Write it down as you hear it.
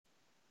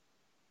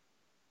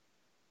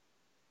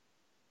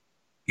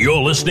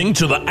You're listening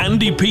to The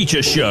Andy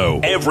Peacher Show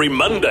every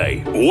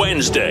Monday,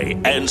 Wednesday,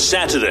 and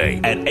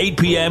Saturday at 8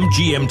 p.m.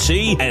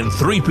 GMT and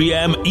 3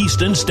 p.m.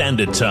 Eastern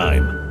Standard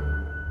Time.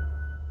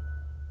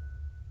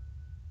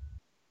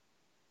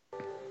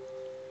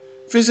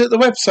 Visit the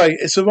website.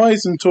 It's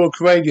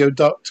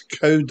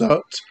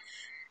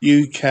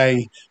HorizonTalkRadio.co.uk.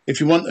 If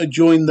you want to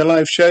join the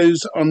live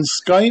shows on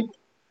Skype,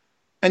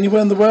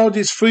 anywhere in the world,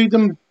 it's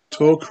Freedom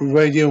Talk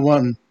Radio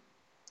 1.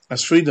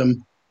 That's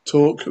Freedom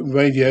Talk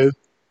Radio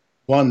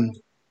 1.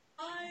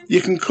 You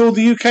can call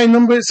the UK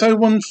number. It's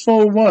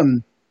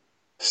 0141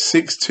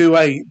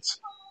 628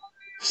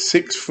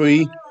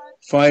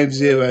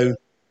 6350. And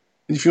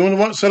if you want to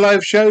watch the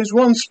live shows,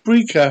 we're on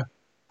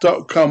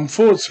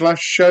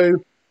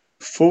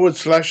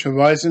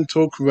Spreaker.com/show/Horizon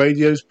Talk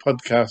Radio's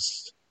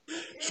podcast.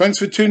 Thanks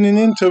for tuning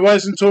in to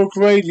Horizon Talk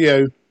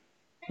Radio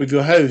with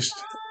your host,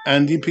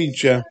 Andy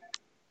Peacher.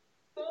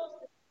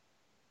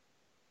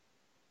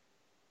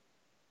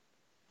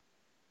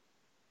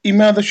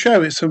 Email the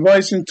show. It's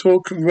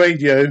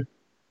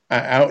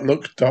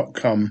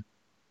HorizonTalkRadio@outlook.com.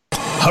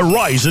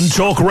 Horizon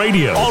Talk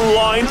Radio.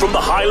 Online from the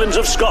Highlands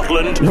of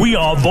Scotland, we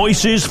are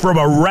voices from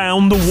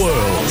around the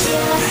world.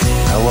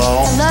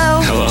 Hello.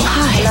 Hello. Hello.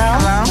 Hi.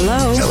 Hello.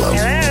 Hello. Hello.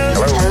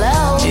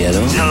 Hello.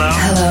 Hello. Hello.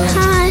 Hello.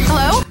 Hi.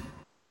 Hello.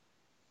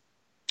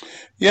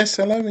 Yes,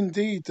 hello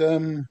indeed.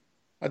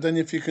 I don't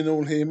know if you can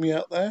all hear me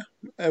out there.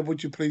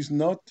 Would you please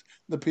nod,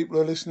 the people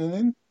who are listening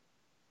in?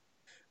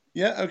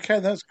 Yeah, okay,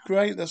 that's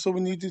great. That's all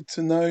we needed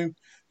to know.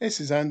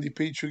 This is Andy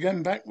Peacher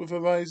again, back with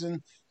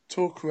Horizon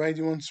Talk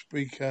Radio on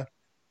Spreaker.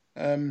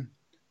 The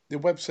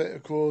website,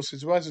 of course,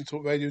 is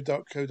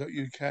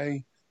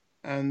HorizonTalkRadio.co.uk,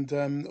 and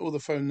all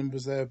the phone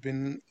numbers there have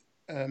been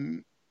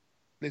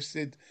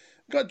listed.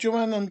 Got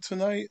Joanne on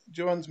tonight.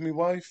 Joanne's my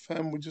wife,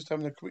 and we're just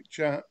having a quick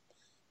chat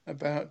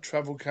about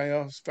travel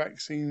chaos,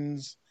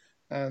 vaccines,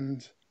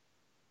 and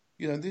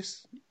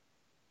this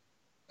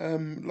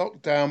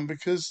lockdown,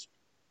 because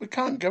we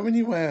can't go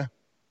anywhere.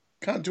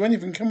 Can't do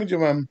anything, can we,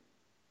 Joanne?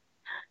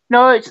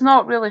 No, it's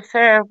not really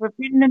fair. We've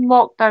been in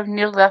lockdown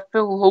nearly a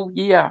full whole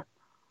year.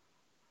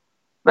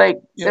 There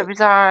was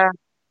a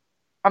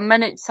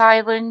minute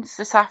silence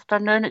this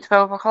afternoon at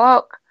 12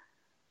 o'clock.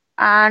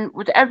 And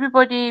would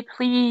everybody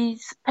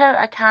please put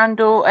out a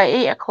candle at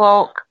 8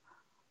 o'clock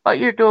at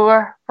your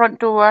door, front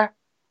door,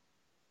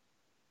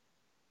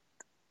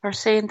 for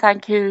saying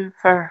thank you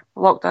for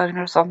lockdown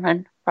or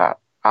something. But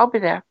I'll be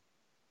there.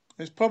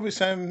 It's probably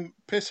saying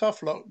piss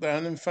off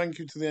lockdown and thank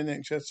you to the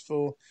NHS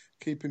for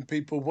keeping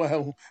people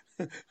well.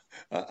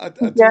 I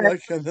do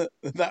like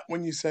that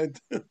when you said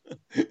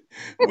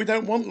we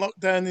don't want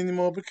lockdown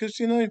anymore, because,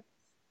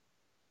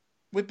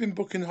 we've been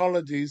booking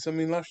holidays. I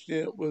mean, last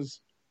year it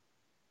was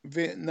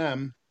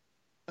Vietnam,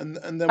 and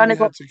then we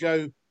had to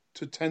go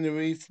to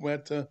Tenerife. We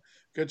had to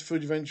go to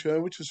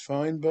Fuerteventura, which was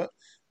fine. But,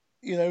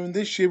 and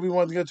this year we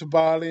wanted to go to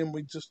Bali, and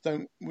we just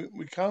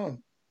we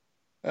can't.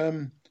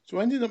 So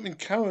I ended up in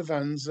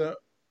caravans that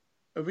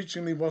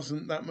originally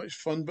wasn't that much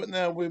fun, but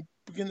now we're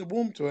beginning to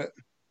warm to it.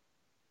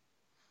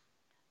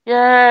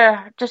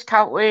 Yeah, just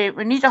can't wait.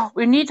 We need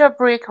a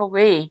break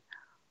away,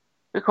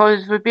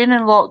 because we've been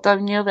in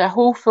lockdown nearly a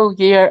whole full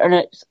year, and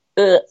it's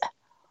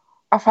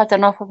I've had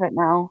enough of it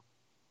now.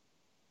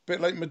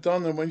 Bit like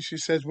Madonna when she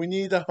says we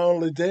need a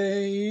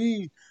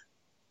holiday.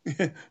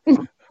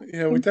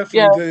 Yeah, we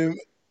definitely do.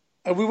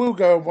 We will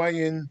go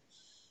away in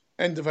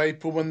end of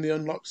April when they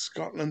unlock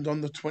Scotland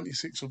on the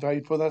 26th of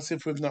April. That's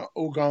if we've not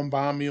all gone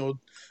balmy or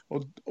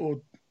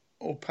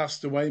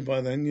passed away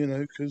by then,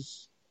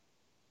 because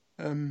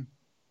we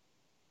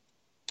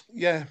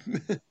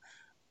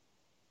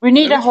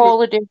need a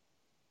holiday.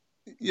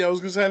 Yeah, I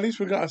was going to say, at least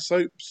we've got our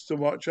soaps to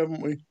watch,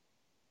 haven't we?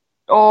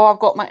 Oh, I've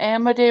got my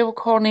Emmerdale,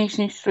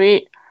 Coronation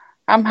Street.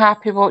 I'm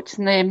happy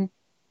watching them.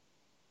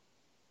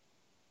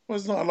 Well,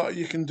 there's not a lot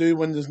you can do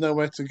when there's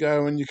nowhere to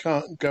go and you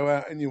can't go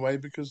out anyway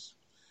because,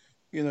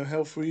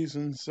 health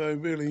reasons. So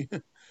really,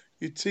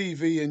 your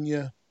TV and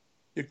your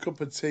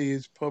cup of tea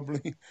is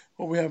probably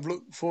what we have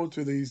looked forward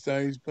to these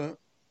days. But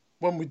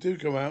when we do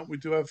go out, we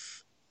do have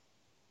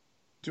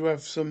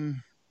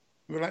some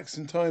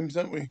relaxing times,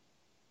 don't we?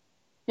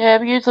 Yeah,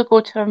 we usually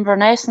go to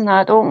Inverness and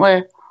that, don't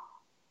we?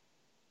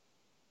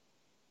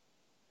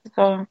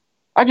 So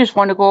I just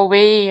want to go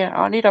away.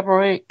 I need a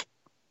break.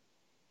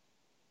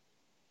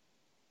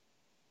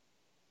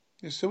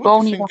 Yeah, so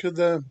what do you think of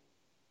the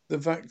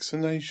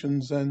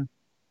vaccinations then?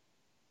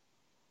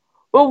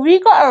 Well, we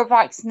got our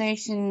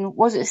vaccination,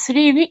 was it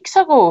 3 weeks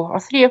ago or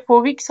 3 or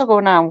 4 weeks ago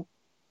now?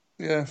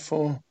 Yeah,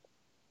 4.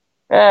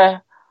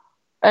 Yeah.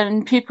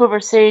 And people were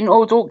saying,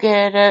 oh, don't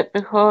get it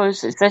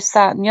because it's this,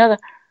 that and the other.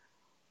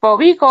 But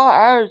we got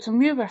ours and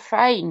we were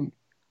fine.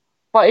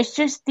 But it's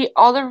just the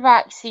other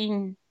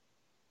vaccine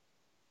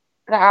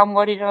that I'm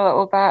worried a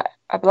little bit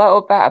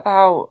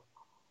about.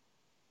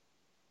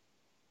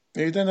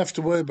 Yeah, you don't have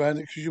to worry about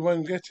it because you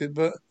won't get it.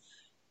 But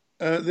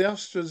the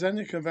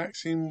AstraZeneca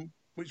vaccine,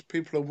 which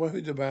people are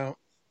worried about,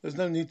 there's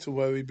no need to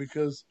worry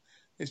because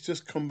it's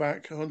just come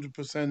back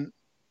 100%,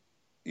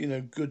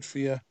 good for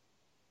you.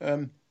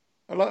 A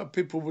lot of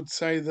people would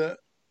say that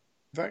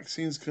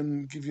vaccines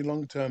can give you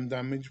long-term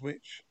damage,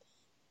 which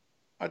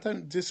I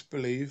don't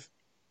disbelieve.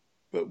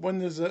 But when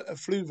there's a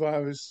flu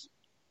virus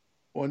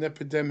or an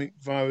epidemic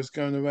virus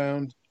going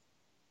around,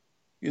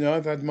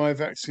 I've had my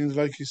vaccines,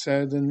 like you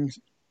said, and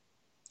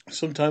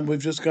sometimes we've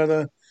just got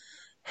to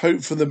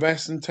hope for the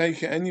best and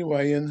take it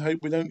anyway, and hope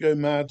we don't go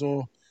mad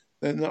or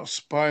they're not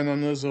spying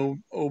on us, or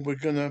we're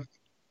gonna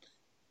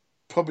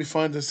probably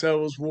find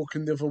ourselves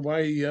walking the other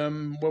way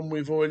when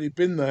we've already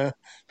been there.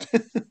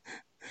 Is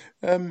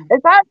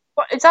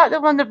that the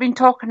one they've been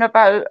talking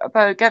about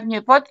giving you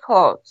blood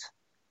clots?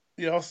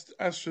 Yeah,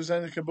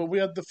 AstraZeneca, but we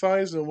had the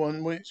Pfizer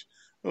one, which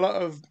a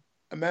lot of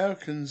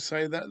Americans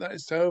say that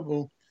is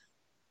terrible,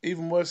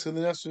 even worse than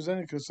the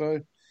AstraZeneca. So,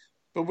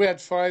 but we had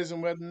Pfizer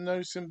and we had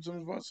no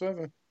symptoms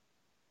whatsoever.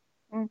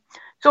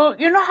 So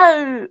you know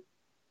how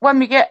when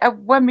we get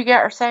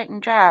our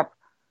second jab,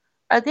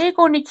 are they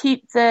going to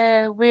keep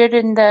the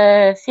wearing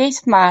the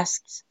face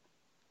masks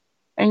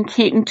and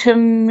keeping 2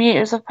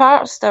 meters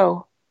apart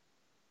still?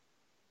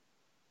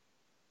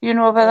 You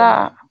know about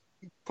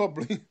that?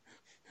 Probably.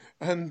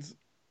 And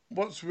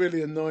what's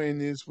really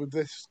annoying is with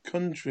this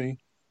country,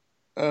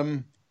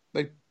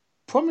 they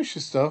promise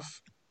you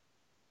stuff.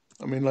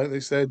 I mean, like they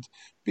said,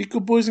 be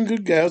good boys and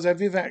good girls,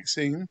 have your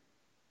vaccine,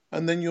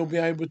 and then you'll be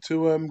able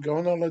to go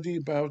on holiday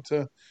about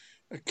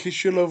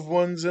kiss your loved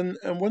ones, and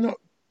we're not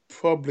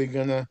probably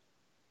gonna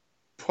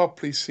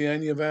properly see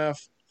any of our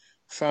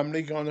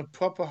family go on a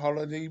proper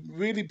holiday,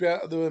 really be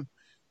out of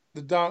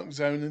the dark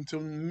zone until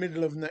the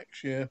middle of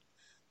next year.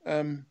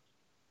 Um,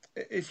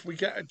 if we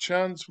get a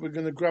chance, we're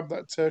going to grab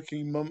that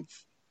turkey month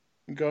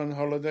and go on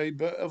holiday.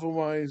 But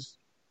otherwise,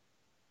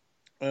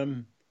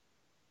 um,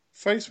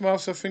 face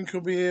masks I think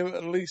will be here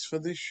at least for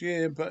this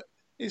year. But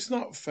it's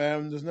not fair,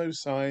 and there's no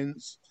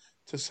science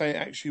to say it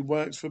actually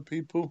works for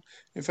people.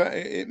 In fact,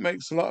 it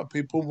makes a lot of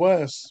people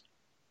worse.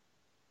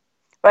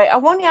 Right, I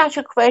want to ask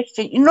you a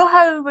question. You know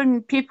how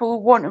when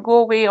people want to go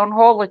away on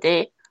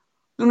holiday,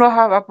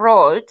 how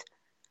abroad,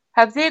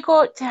 have they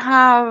got to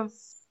have,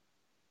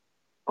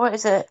 what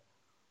is it,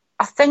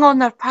 a thing on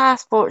their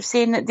passport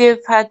saying that they've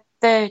had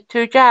the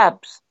 2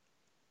 jabs?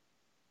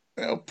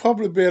 It'll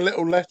probably be a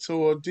little letter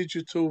or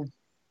digital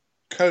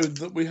code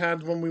that we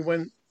had when we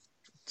went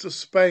to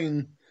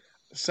Spain,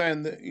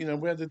 saying that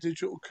we had a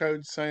digital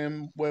code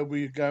saying where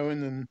we're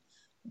going and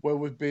where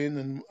we've been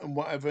and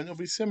whatever, and it'll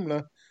be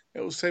similar. It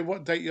will say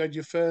what date you had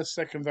your first,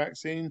 second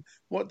vaccine,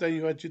 what day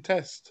you had your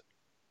test,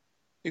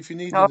 if you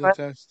No, needed a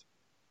test.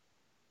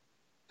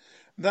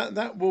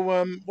 That will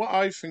what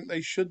I think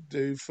they should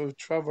do for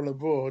travel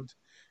abroad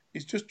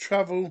is just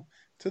travel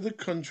to the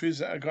countries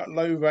that have got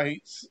low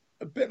rates,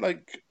 a bit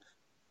like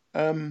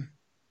the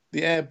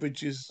air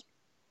bridges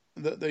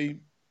that they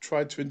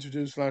tried to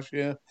introduce last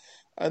year,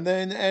 and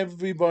then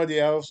everybody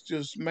else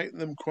just make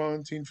them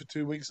quarantine for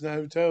 2 weeks in a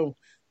hotel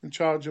and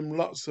charge them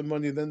lots of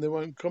money. Then they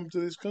won't come to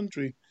this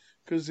country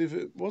because if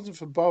it wasn't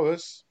for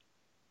Boris,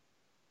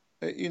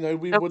 we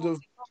would have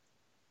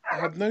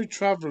had no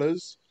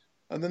travellers,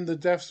 and then the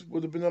deaths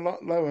would have been a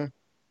lot lower.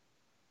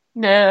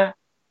 no.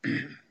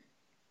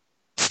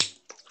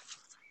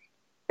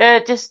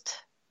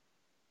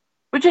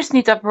 We just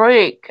need a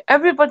break.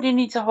 Everybody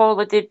needs a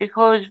holiday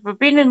because we've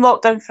been in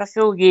lockdown for a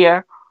full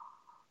year,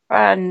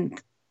 and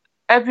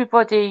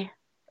everybody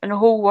in the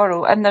whole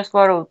world, in this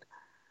world,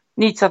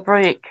 needs a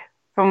break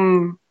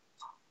from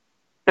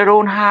their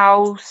own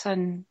house.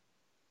 And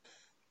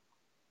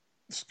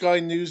Sky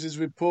News is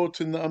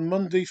reporting that on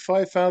Monday,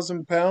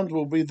 £5,000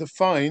 will be the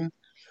fine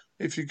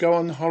if you go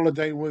on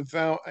holiday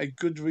without a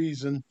good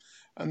reason,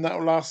 and that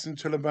will last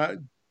until about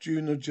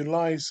June or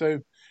July. So,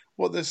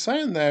 what they're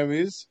saying there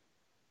is,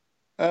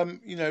 um,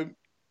 you know,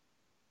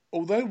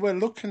 although we're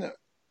looking at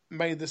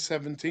May the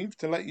 17th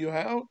to let you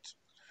out,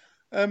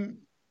 um,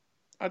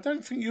 I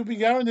don't think you'll be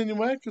going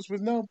anywhere because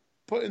we've now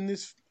put in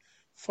this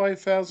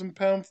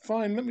 £5,000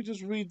 fine. Let me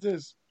just read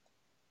this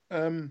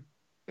in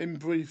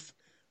brief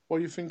while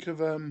you think of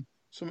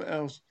something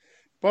else.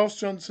 Boris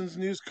Johnson's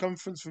news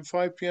conference from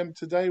 5 p.m.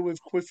 today with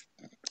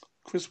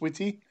Chris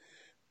Whitty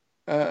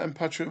and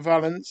Patrick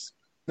Vallance.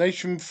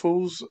 Nation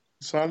falls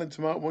silent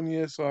to mark 1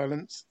 year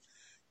silence.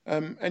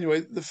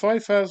 Anyway, the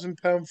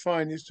 £5,000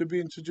 fine is to be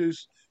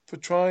introduced for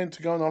trying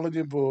to go on holiday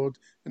abroad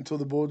until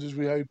the borders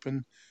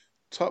reopen.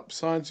 Top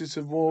scientists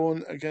have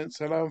warned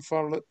against allowing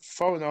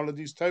foreign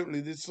holidays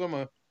totally this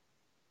summer.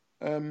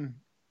 And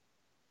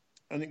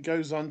it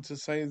goes on to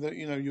say that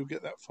you'll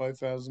get that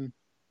 5,000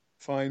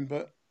 fine,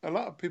 but a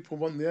lot of people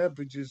want the air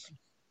bridges.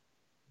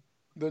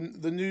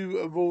 The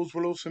new rules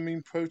will also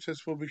mean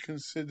protests will be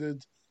considered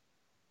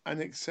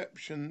an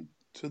exception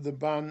to the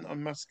ban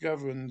on mass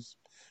gatherings,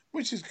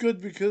 which is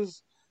good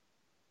because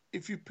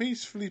if you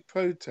peacefully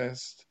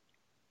protest,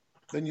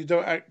 then you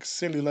don't act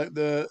silly like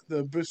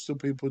the Bristol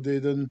people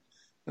did and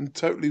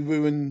totally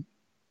ruin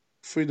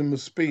freedom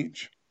of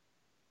speech.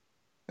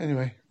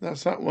 Anyway,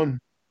 that's that one.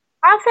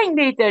 I think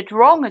they did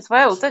wrong as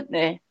well, didn't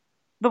they?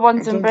 The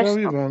ones I've in done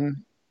very Bristol. wrong.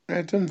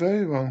 I've done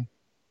very wrong.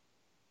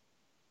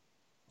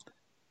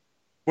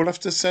 We'll have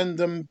to send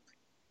them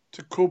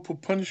to corporal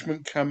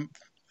punishment camp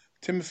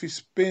Timothy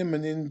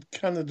Spearman in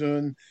Canada,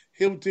 and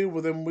he'll deal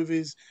with them with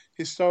his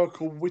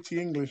historical, witty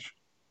English.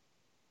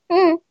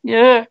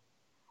 Yeah.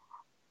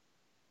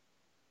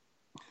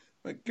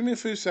 Right, give me a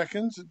few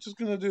seconds. I'm just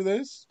going to do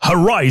this.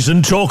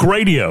 Horizon Talk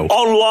Radio.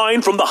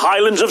 Online from the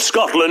Highlands of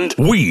Scotland,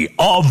 we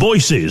are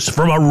voices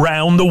from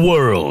around the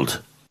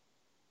world.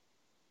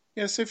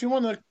 Yes, if you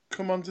want to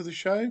come onto the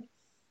show,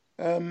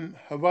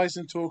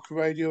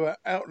 HorizonTalkRadio at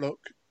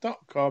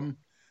Outlook.com.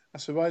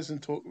 That's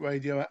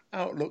HorizonTalkRadio at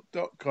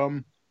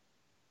Outlook.com.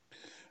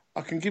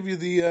 I can give you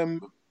the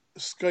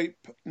Skype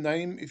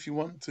name if you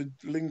want to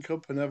link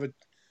up and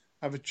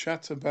have a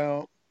chat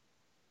about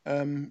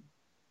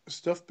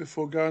stuff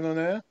before going on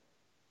air.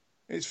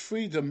 It's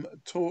Freedom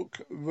Talk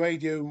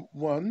Radio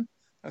 1.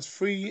 That's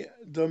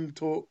Freedom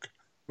Talk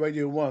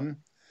Radio 1.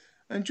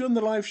 And during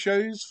the live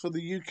shows for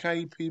the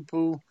UK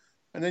people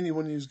and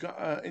anyone who's got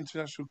an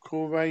international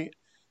call rate,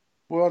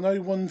 we're on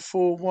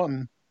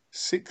 0141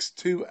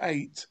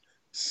 628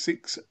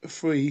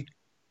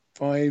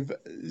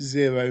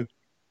 6350.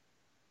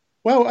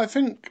 Well, I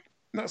think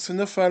that's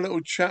enough for our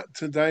little chat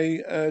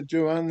today,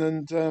 Joanne,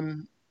 and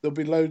there'll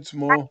be loads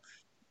more.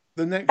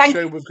 The next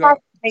show we've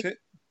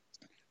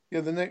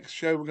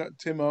got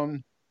Tim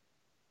on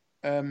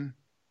in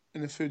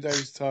a few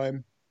days'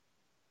 time.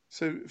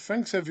 So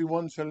thanks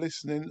everyone for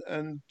listening,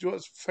 and do you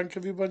want to thank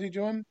everybody,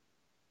 Joanne?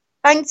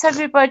 Thanks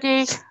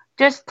everybody.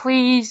 Just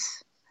please,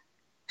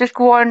 just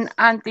go on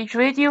Andy's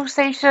radio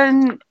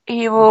station.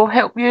 He will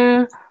help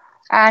you,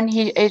 and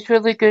he is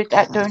really good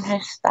at doing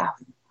his stuff.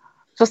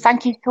 So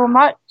thank you so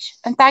much,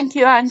 and thank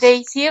you,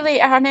 Andy. See you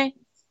later, honey.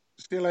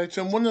 See you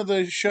later. And one of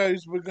those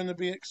shows we're going to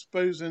be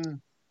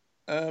exposing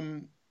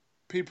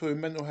people in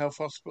mental health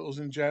hospitals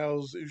and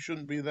jails who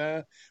shouldn't be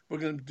there. We're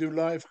going to do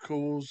live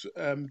calls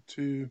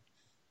to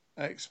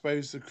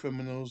expose the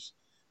criminals.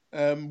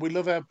 We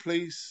love our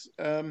police,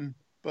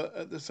 but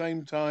at the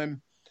same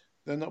time,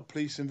 they're not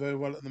policing very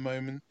well at the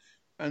moment.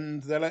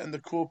 And they're letting the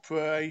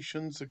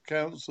corporations, the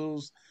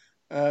councils,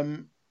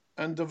 and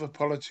other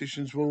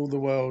politicians rule the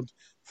world.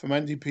 From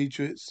Andy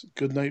Peter, it's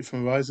good night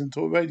from Horizon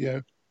Talk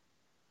Radio.